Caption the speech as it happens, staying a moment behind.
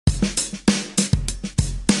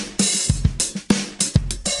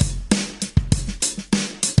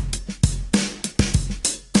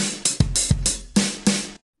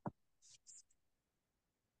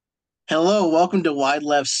Hello, welcome to Wide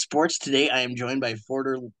Left Sports. Today I am joined by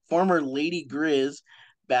former Lady Griz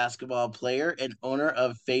basketball player and owner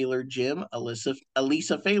of Pfahler Gym, Alyssa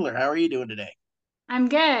Pfahler. How are you doing today? I'm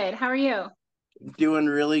good. How are you? Doing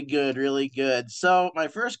really good, really good. So my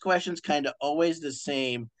first question's kind of always the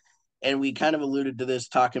same, and we kind of alluded to this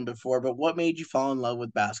talking before, but what made you fall in love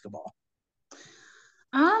with basketball?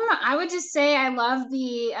 I would just say I love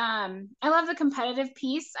the competitive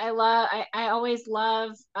piece. I always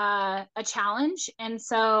love a challenge. And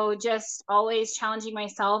so just always challenging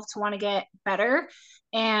myself to want to get better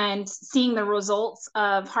and seeing the results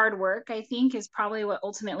of hard work, I think is probably what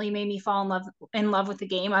ultimately made me fall in love with the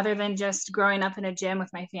game, other than just growing up in a gym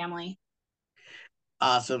with my family.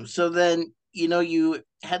 Awesome. So then, you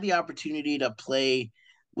had the opportunity to play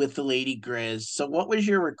with the Lady Griz. So what was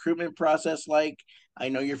your recruitment process like? I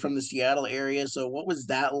know you're from the Seattle area, so what was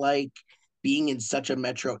that like being in such a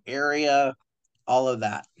metro area? All of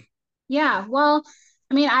that. Yeah, well,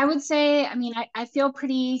 I would say, I feel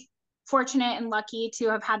pretty fortunate and lucky to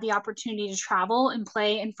have had the opportunity to travel and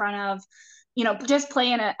play in front of, just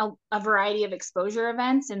play in a variety of exposure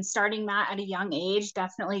events. And starting that at a young age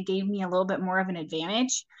definitely gave me a little bit more of an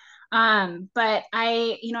advantage. But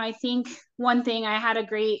I think one thing I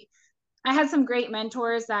had some great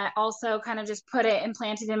mentors that also kind of just put it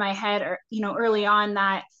implanted in my head, or, early on,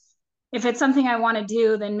 that if it's something I want to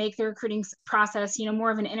do, then make the recruiting process,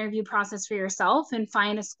 more of an interview process for yourself and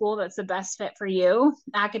find a school that's the best fit for you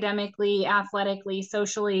academically, athletically,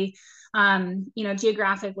 socially,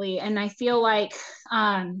 geographically. And I feel like,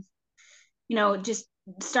 just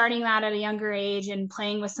starting that at a younger age and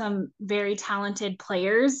playing with some very talented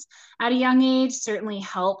players at a young age certainly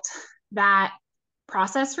helped that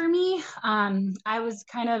process for me. I was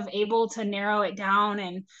kind of able to narrow it down,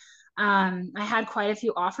 and I had quite a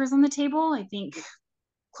few offers on the table. I think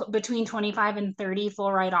between 25 and 30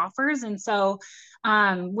 full ride offers. And so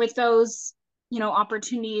with those,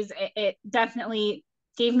 opportunities, it definitely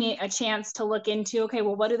gave me a chance to look into, okay,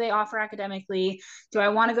 well, what do they offer academically? Do I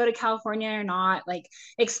want to go to California or not? Like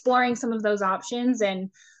exploring some of those options. And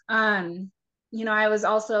I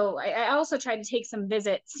also tried to take some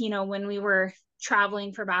visits, when we were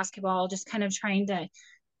traveling for basketball, just kind of trying to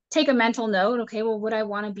take a mental note. Okay, well, would I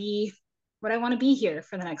want to be here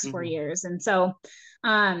for the next four Mhm. years? And so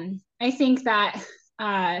I think that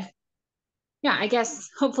yeah, I guess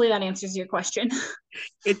hopefully that answers your question.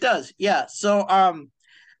 It does. Yeah. So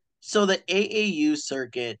the AAU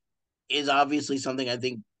circuit is obviously something I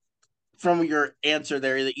think from your answer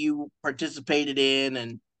there that you participated in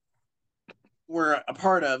and were a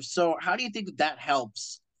part of. So how do you think that that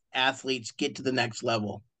helps athletes get to the next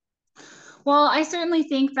level? Well, I certainly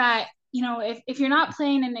think that, if you're not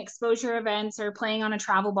playing in exposure events or playing on a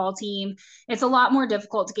travel ball team, it's a lot more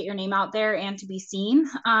difficult to get your name out there and to be seen.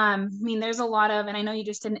 There's a lot of, and I know you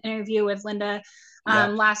just did an interview with Linda Yeah.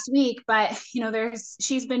 last week, but,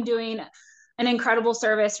 she's been doing an incredible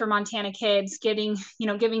service for Montana kids, giving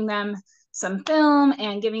them some film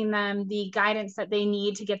and giving them the guidance that they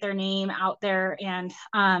need to get their name out there, and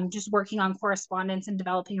just working on correspondence and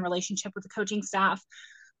developing a relationship with the coaching staff.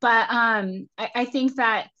 But I think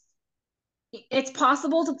that it's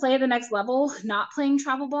possible to play at the next level not playing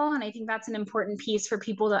travel ball, and I think that's an important piece for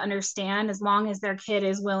people to understand, as long as their kid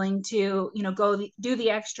is willing to go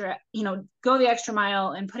the extra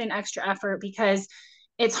mile and put in extra effort, because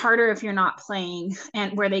it's harder if you're not playing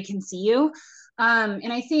and where they can see you.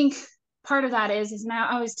 And I think part of that is now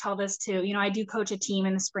I always tell this too, I do coach a team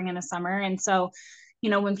in the spring and the summer. And so,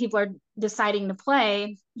 when people are deciding to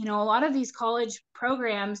play, a lot of these college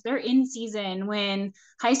programs, they're in season when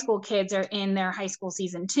high school kids are in their high school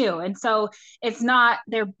season too. And so it's not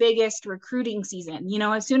their biggest recruiting season.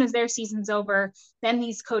 As soon as their season's over, then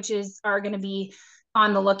these coaches are going to be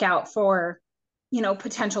on the lookout for,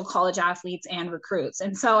 potential college athletes and recruits.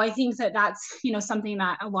 And so I think that that's, something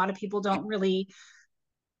that a lot of people don't really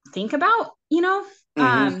think about. Hmm.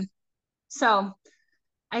 Um, so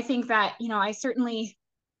I think that,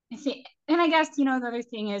 I think, and I guess, the other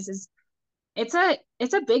thing is it's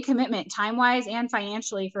a big commitment, time wise and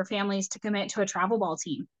financially, for families to commit to a travel ball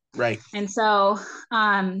team. Right. And so,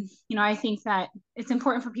 I think that it's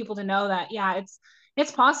important for people to know that, yeah,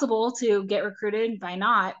 it's possible to get recruited by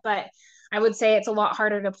not, but I would say it's a lot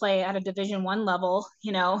harder to play at a Division 1 level,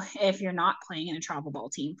 if you're not playing in a travel ball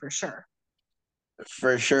team, for sure.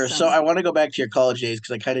 For sure. So So I want to go back to your college days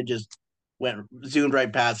because I kind of just went zoomed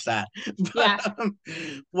right past that. yeah. But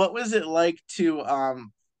what was it like to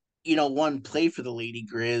one, play for the Lady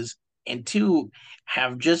Griz, and two,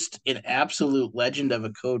 have just an absolute legend of a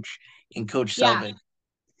coach in Coach Yeah. Selvig?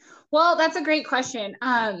 Well, that's a great question.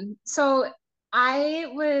 So I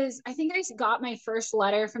think I got my first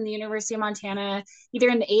letter from the University of Montana either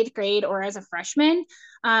in the eighth grade or as a freshman.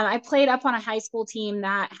 I played up on a high school team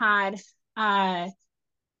that had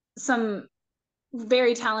some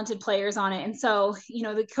very talented players on it. And so,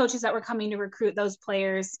 the coaches that were coming to recruit those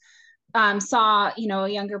players saw, a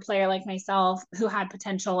younger player like myself who had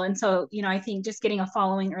potential. And so, I think just getting a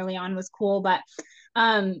following early on was cool. But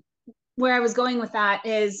um, where I was going with that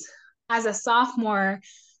is as a sophomore,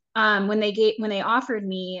 when they offered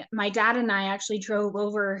me, my dad and I actually drove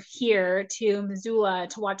over here to Missoula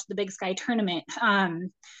to watch the Big Sky tournament,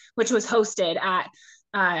 which was hosted at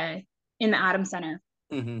in the Adams Center.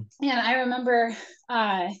 Mm-hmm. And I remember,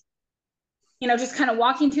 just kind of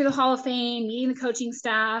walking through the Hall of Fame, meeting the coaching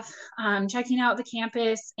staff, checking out the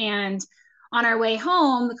campus, and on our way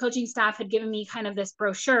home, the coaching staff had given me kind of this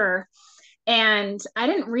brochure, and I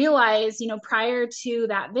didn't realize, prior to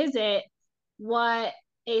that visit, what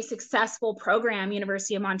a successful program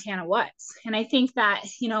University of Montana was. And I think that,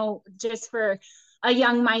 just for a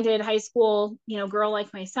young minded high school, girl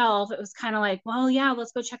like myself, it was kind of like, well, yeah,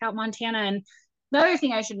 let's go check out Montana. And the other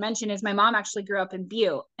thing I should mention is my mom actually grew up in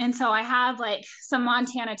Butte. And so I have like some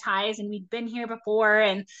Montana ties and we've been here before.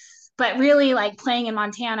 But really like playing in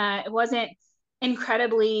Montana, it wasn't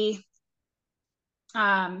incredibly,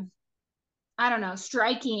 I don't know,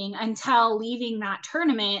 striking until leaving that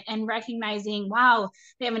tournament and recognizing, wow,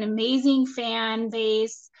 they have an amazing fan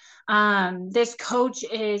base. This coach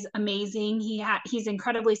is amazing. He's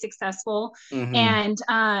incredibly successful. Mm-hmm.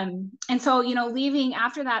 And so, leaving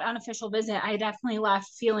after that unofficial visit, I definitely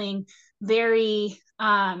left feeling very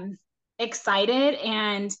excited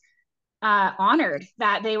and honored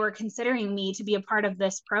that they were considering me to be a part of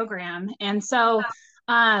this program. And so,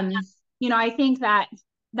 I think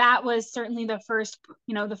that was certainly the first,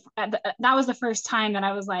 that was the first time that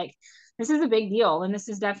I was like, this is a big deal. And this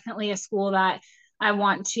is definitely a school that I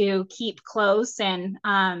want to keep close and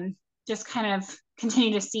just kind of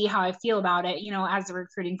continue to see how I feel about it, as the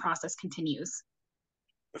recruiting process continues.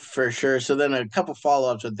 For sure. So then a couple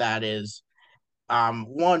follow-ups with that is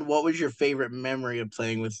one, what was your favorite memory of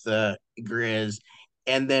playing with the Grizz?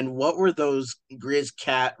 And then what were those Grizz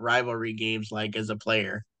Cat rivalry games like as a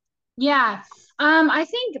player? Yeah. I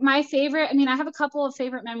think my favorite, I have a couple of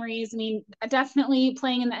favorite memories. Definitely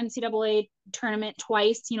playing in the NCAA tournament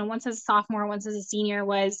twice, once as a sophomore, once as a senior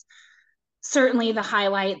was certainly the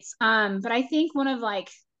highlights. But I think one of like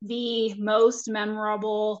the most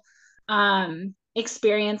memorable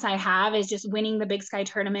experience I have is just winning the Big Sky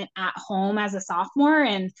tournament at home as a sophomore.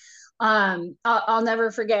 And I'll never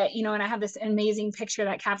forget, and I have this amazing picture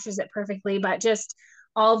that captures it perfectly, but just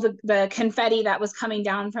all the confetti that was coming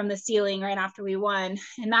down from the ceiling right after we won.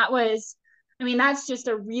 And that was, that's just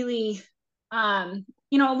a really, a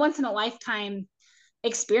once in a lifetime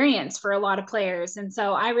experience for a lot of players. And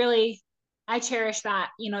so I cherish that,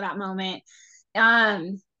 that moment.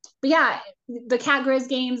 But yeah, the Cat Grizz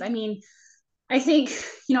games, I think,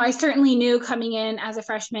 I certainly knew coming in as a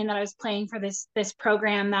freshman that I was playing for this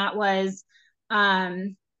program that was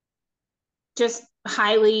just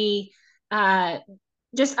highly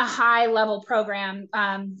just a high level program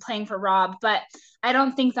playing for Rob. But I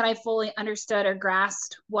don't think that I fully understood or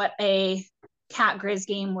grasped what a Cat Grizz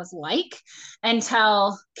game was like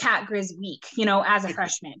until Cat Grizz week, as a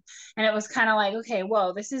freshman. And it was kind of like, okay,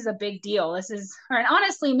 whoa, this is a big deal. And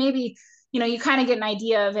honestly, maybe, you kind of get an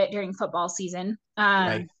idea of it during football season.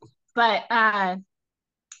 Right. But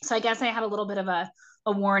so I guess I had a little bit of a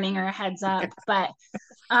warning or a heads up, but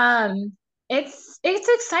it's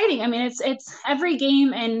exciting. It's every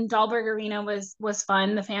game in Dahlberg Arena was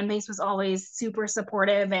fun. The fan base was always super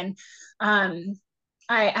supportive, and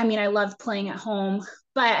I loved playing at home.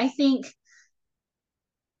 But I think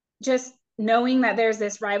just knowing that there's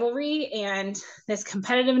this rivalry and this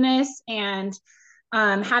competitiveness, and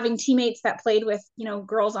having teammates that played with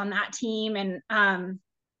girls on that team, and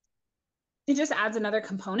it just adds another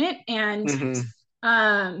component. And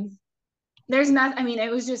Mm-hmm. there's not,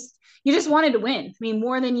 it was just, you just wanted to win.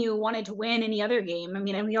 More than you wanted to win any other game.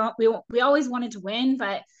 And we always wanted to win,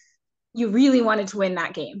 but you really wanted to win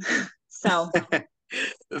that game. So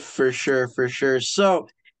For sure, for sure. So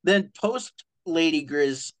then post Lady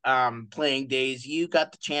Griz playing days, you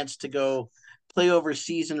got the chance to go play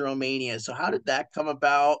overseas in Romania. So how did that come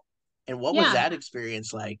about and what was yeah, that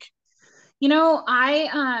experience like?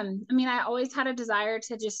 I always had a desire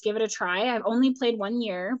to just give it a try. I've only played 1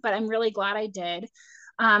 year, but I'm really glad I did.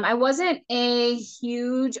 I wasn't a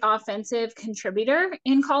huge offensive contributor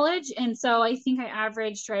in college. And so I think I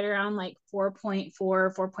averaged right around like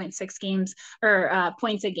 4.6 games or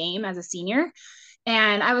points a game as a senior.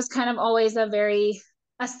 And I was kind of always a very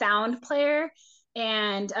a sound player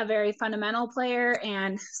and a very fundamental player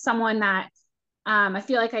and someone that I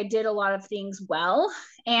feel like I did a lot of things well.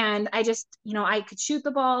 And I just, I could shoot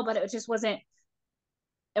the ball, but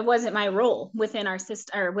it wasn't my role within our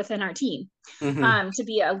system or within our team Mm-hmm. to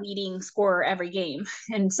be a leading scorer every game.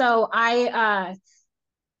 And so I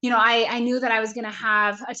knew that I was going to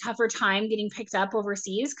have a tougher time getting picked up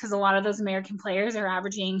overseas because a lot of those American players are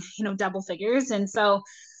averaging, double figures. And so,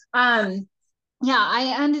 yeah,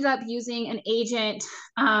 I ended up using an agent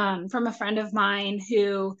from a friend of mine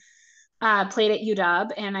who played at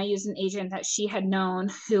UW, and I used an agent that she had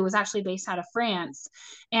known who was actually based out of France.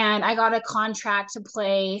 And I got a contract to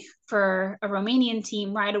play for a Romanian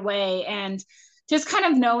team right away. And just kind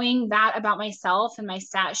of knowing that about myself and my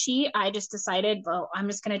stat sheet, I just decided, well, I'm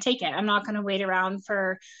just going to take it. I'm not going to wait around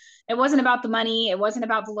for. It wasn't about the money. It wasn't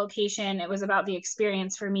about the location. It was about the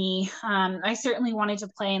experience for me. I certainly wanted to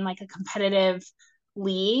play in like a competitive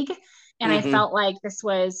league. And I Mm-hmm. felt like this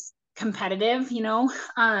was competitive,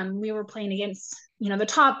 we were playing against, the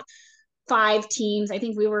top five teams. I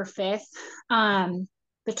think we were fifth. The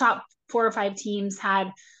top four or five teams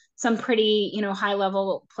had some pretty, high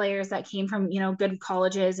level players that came from, good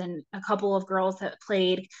colleges and a couple of girls that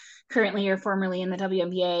played currently or formerly in the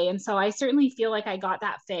WNBA. And so I certainly feel like I got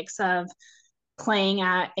that fix of playing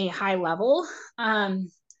at a high level.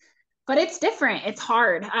 But it's different. It's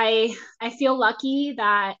hard. I feel lucky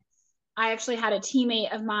that I actually had a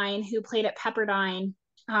teammate of mine who played at Pepperdine,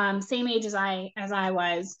 same age as I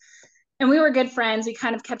was, and we were good friends. We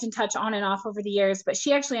kind of kept in touch on and off over the years, but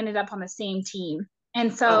she actually ended up on the same team,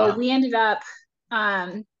 and Oh so wow. we ended up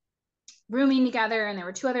um, rooming together. And there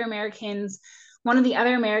were two other Americans. One of the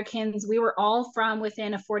other Americans, we were all from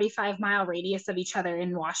within a 45-mile radius of each other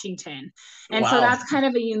in Washington, and so Wow. that's kind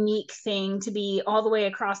of a unique thing to be all the way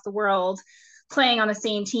across the world playing on the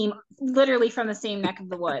same team, literally from the same neck of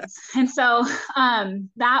the woods. And so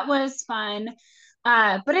that was fun.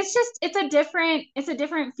 But it's a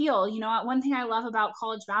different feel. One thing I love about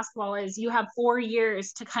college basketball is you have 4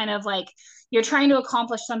 years to kind of like, you're trying to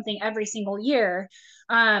accomplish something every single year.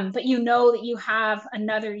 But you know that you have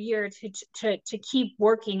another year to keep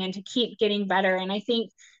working and to keep getting better. And I think,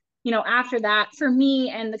 after that, for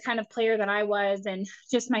me and the kind of player that I was, and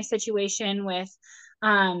just my situation with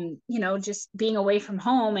just being away from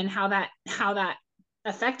home and how that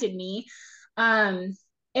affected me. Um,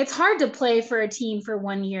 it's hard to play for a team for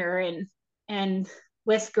 1 year and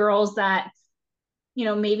with girls that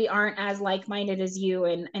maybe aren't as like-minded as you,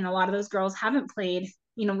 and a lot of those girls haven't played.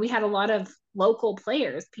 We had a lot of local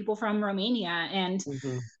players, people from Romania, and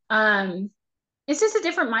Mm-hmm. um it's just a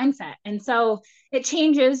different mindset. And so it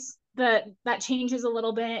changes that changes a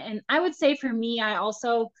little bit. And I would say for me, I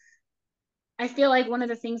feel like one of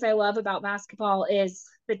the things I love about basketball is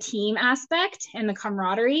the team aspect and the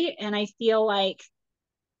camaraderie. And I feel like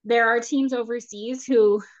there are teams overseas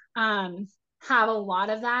who have a lot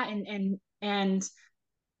of that and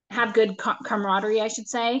have good camaraderie, I should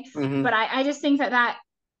say. Mm-hmm. But I just think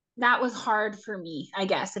that was hard for me, I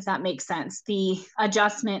guess, if that makes sense. The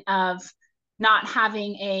adjustment of not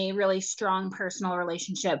having a really strong personal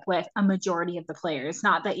relationship with a majority of the players.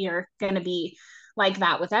 Not that you're going to be like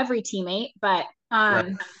that with every teammate, but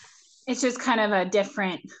Right. it's just kind of a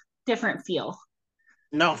different feel.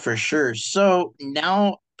 No, for sure. So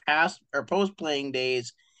now, past or post playing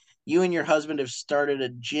days, you and your husband have started a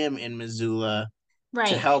gym in Missoula to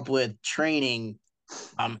Right. help with training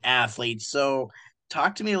athletes. So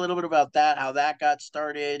talk to me a little bit about that, how that got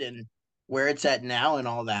started and where it's at now and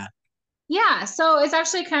all that. Yeah, so it's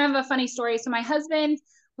actually kind of a funny story. So my husband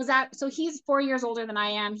so he's 4 years older than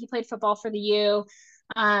I am. He played football for the U,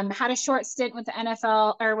 had a short stint with the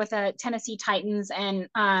NFL or with the Tennessee Titans, and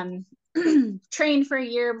trained for a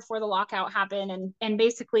year before the lockout happened, and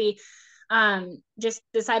basically just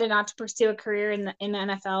decided not to pursue a career in the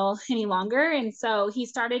NFL any longer. And so he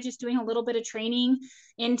started just doing a little bit of training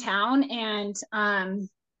in town, and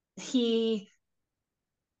he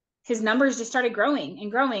his numbers just started growing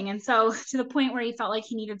and growing. And so to the point where he felt like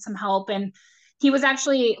he needed some help. And he was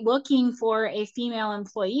actually looking for a female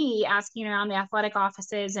employee, asking around the athletic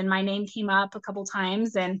offices, and my name came up a couple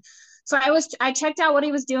times. And so I checked out what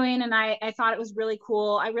he was doing, and I thought it was really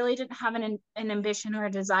cool. I really didn't have an ambition or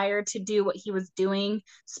a desire to do what he was doing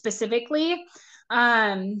specifically.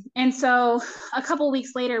 And so a couple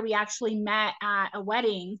weeks later, we actually met at a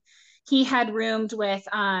wedding. He lived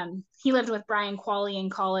with Brian Qualley in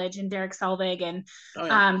college and Derek Selvig. And Oh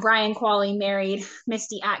yeah. Brian Qualley married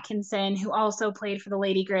Misty Atkinson, who also played for the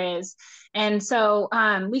Lady Griz. And so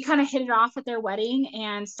we kind of hit it off at their wedding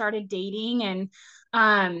and started dating.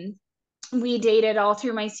 And we dated all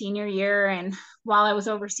through my senior year and while I was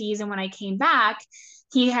overseas. And when I came back,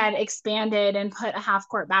 he had expanded and put a half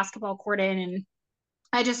court basketball court in. And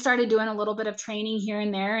I just started doing a little bit of training here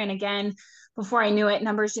and there. And again, before I knew it,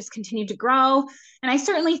 numbers just continued to grow. And I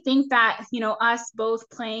certainly think that, us both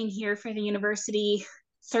playing here for the university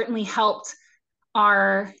certainly helped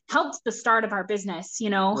the start of our business,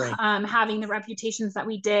 Right. having the reputations that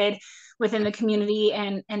we did within the community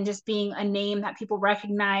and just being a name that people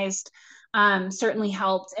recognized certainly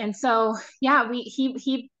helped. And so, yeah,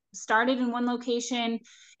 he started in one location,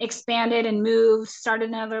 expanded and moved, started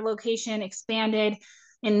another location, expanded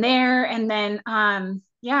in there. And then,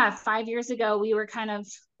 yeah, 5 years ago, we were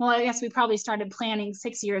well, I guess we probably started planning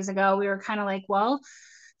 6 years ago. We were kind of like, well,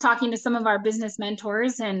 talking to some of our business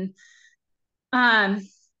mentors and, um,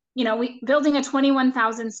 we building a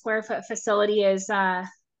 21,000 square foot facility is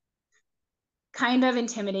kind of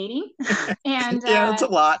intimidating. And Yeah, that's a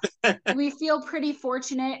lot. we feel pretty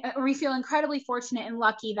fortunate, or we feel incredibly fortunate and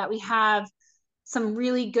lucky that we have some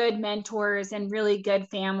really good mentors and really good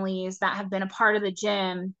families that have been a part of the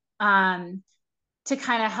gym, to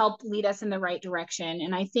kind of help lead us in the right direction.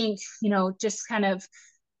 And I think, just kind of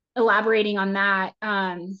elaborating on that,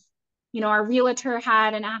 our realtor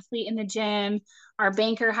had an athlete in the gym, our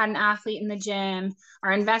banker had an athlete in the gym,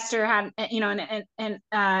 our investor had,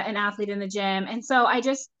 an athlete in the gym. And so I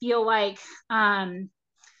just feel like,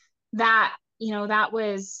 that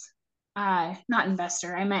was, not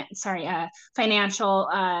investor, I meant, sorry, financial,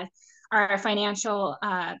 our financial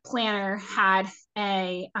planner had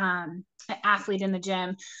an athlete in the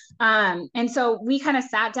gym. And so we kind of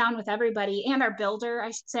sat down with everybody, and our builder,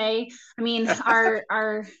 I should say. I mean,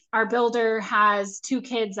 our builder has two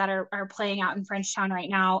kids that are playing out in Frenchtown right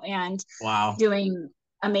now and Wow. doing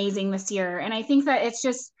amazing this year. And I think that it's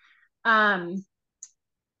just,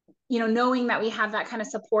 knowing that we have that kind of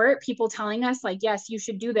support, people telling us like, yes, you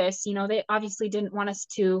should do this. They obviously didn't want us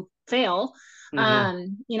to fail. Hmm.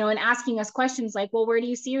 And asking us questions like, well, where do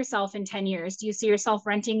you see yourself in 10 years? Do you see yourself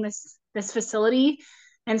renting this facility?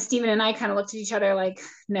 And Stephen and I kind of looked at each other like,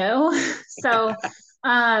 no. So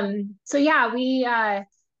yeah, we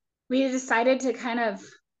decided to kind of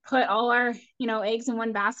put all our, eggs in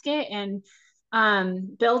one basket and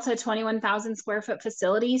built a 21,000 square foot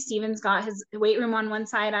facility. Steven's got his weight room on one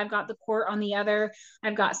side. I've got the court on the other.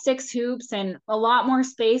 I've got 6 hoops and a lot more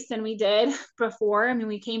space than we did before. I mean,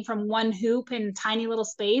 we came from one hoop in tiny little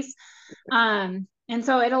space. And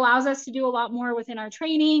so it allows us to do a lot more within our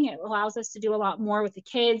training. It allows us to do a lot more with the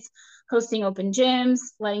kids, hosting open gyms,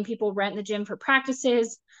 letting people rent the gym for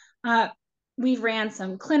practices. We've ran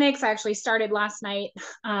some clinics. I actually started last night.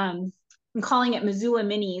 I'm calling it Missoula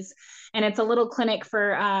Minis, and it's a little clinic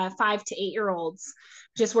for 5 to 8 year olds,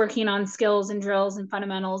 just working on skills and drills and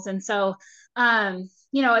fundamentals. And so,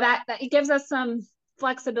 that it gives us some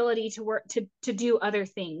flexibility to work to do other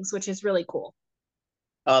things, which is really cool.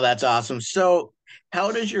 Oh, that's awesome. So,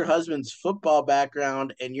 how does your husband's football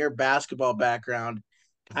background and your basketball background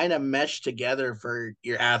kind of mesh together for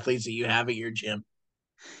your athletes that you have at your gym?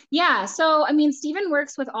 Yeah. So, I mean, Steven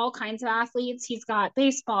works with all kinds of athletes. He's got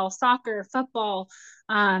baseball, soccer, football.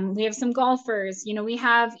 We have some golfers, we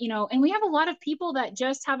have, and we have a lot of people that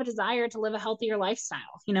just have a desire to live a healthier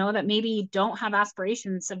lifestyle, that maybe don't have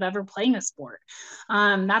aspirations of ever playing a sport.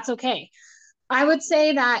 That's okay. I would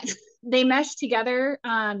say that they mesh together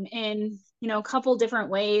in, a couple different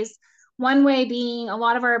ways. One way being a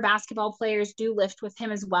lot of our basketball players do lift with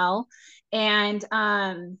him as well. And,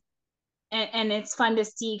 and it's fun to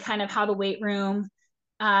see kind of how the weight room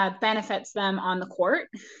benefits them on the court.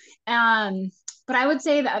 But I would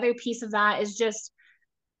say the other piece of that is just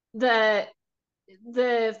the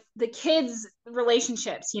the kids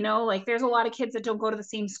relationships, like there's a lot of kids that don't go to the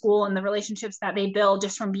same school, and the relationships that they build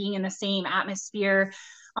just from being in the same atmosphere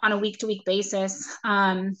on a week to week basis.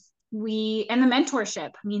 We and the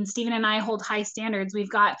mentorship, I mean, Stephen and I hold high standards. We've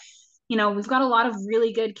got a lot of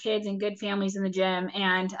really good kids and good families in the gym,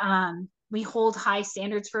 and we hold high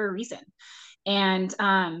standards for a reason. And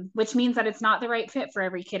which means that it's not the right fit for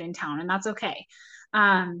every kid in town, and that's okay.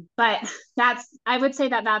 But I would say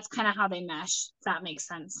that that's kind of how they mesh, if that makes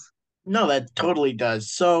sense. No, that totally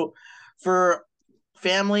does. So, for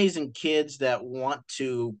families and kids that want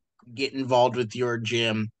to get involved with your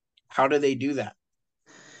gym, how do they do that?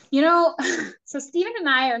 You know, so Stephen and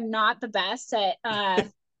I are not the best at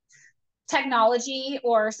technology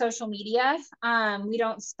or social media. We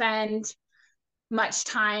don't spend much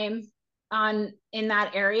time in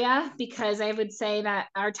that area because I would say that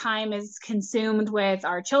our time is consumed with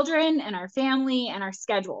our children and our family and our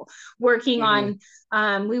schedule. Working Hmm.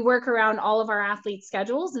 on, we work around all of our athletes'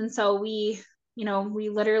 schedules, and so we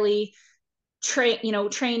literally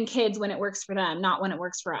train kids when it works for them, not when it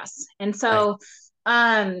works for us. And Right. so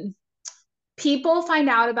people find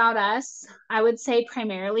out about us, I would say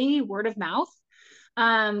primarily word of mouth.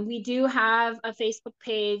 We do have a Facebook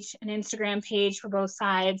page, an Instagram page for both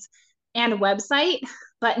sides, and a website,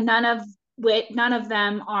 but none of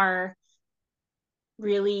them are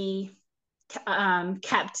really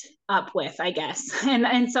kept up with, I guess.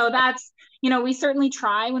 And so that's, we certainly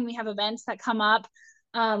try when we have events that come up.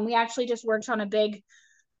 We actually just worked on a big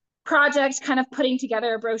project, kind of putting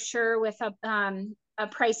together a brochure with a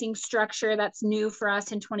pricing structure that's new for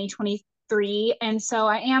us in 2023. And so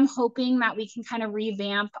I am hoping that we can kind of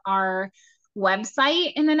revamp our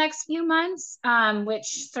website in the next few months,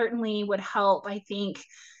 which certainly would help, I think,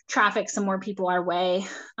 traffic some more people our way.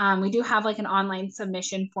 We do have like an online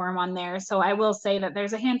submission form on there. So I will say that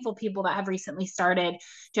there's a handful of people that have recently started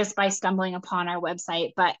just by stumbling upon our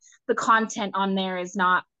website, but the content on there is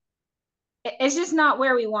not, it's just not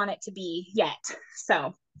where we want it to be yet.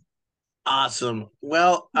 So, Awesome.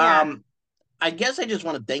 Well, yeah. I guess I just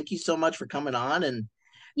want to thank you so much for coming on and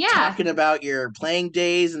Yeah, talking about your playing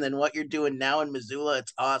days and then what you're doing now in Missoula.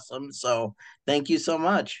 It's awesome. So thank you so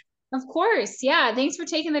much. of course. Yeah. Thanks for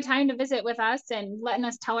taking the time to visit with us and letting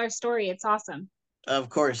us tell our story. It's awesome. Of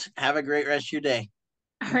course. Have a great rest of your day.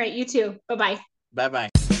 All right. You too. Bye bye. Bye bye.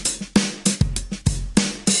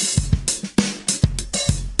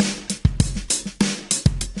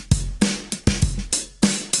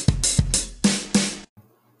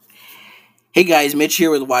 Hey guys, Mitch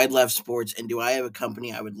here with Wide Left Sports, and do I have a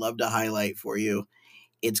company I would love to highlight for you?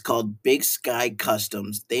 It's called Big Sky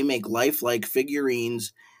Customs. They make lifelike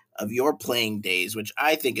figurines of your playing days, which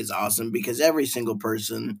I think is awesome because every single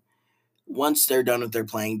person, once they're done with their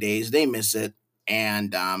playing days, they miss it.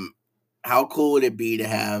 And how cool would it be to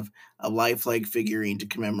have a lifelike figurine to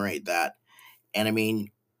commemorate that? And I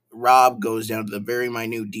mean, Rob goes down to the very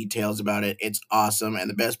minute details about it. It's awesome. And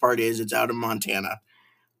the best part is it's out of Montana.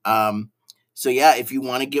 Um, so yeah, if you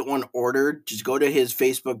want to get one ordered, just go to his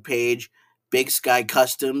Facebook page, Big Sky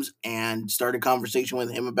Customs, and start a conversation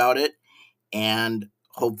with him about it. And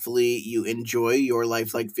hopefully you enjoy your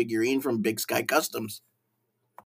lifelike figurine from Big Sky Customs.